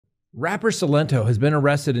Rapper Silento has been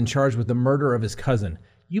arrested and charged with the murder of his cousin.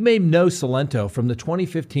 You may know Silento from the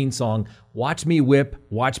 2015 song Watch Me Whip,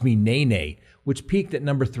 Watch Me Nay Nay, which peaked at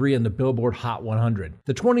number 3 on the Billboard Hot 100.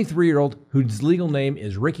 The 23-year-old, whose legal name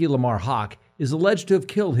is Ricky Lamar Hawk, is alleged to have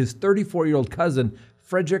killed his 34-year-old cousin,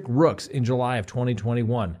 Frederick Rooks, in July of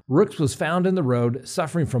 2021. Rooks was found in the road,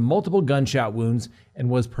 suffering from multiple gunshot wounds, and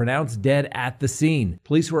was pronounced dead at the scene.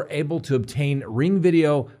 Police were able to obtain ring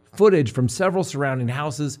video footage from several surrounding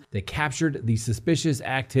houses that captured the suspicious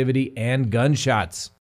activity and gunshots.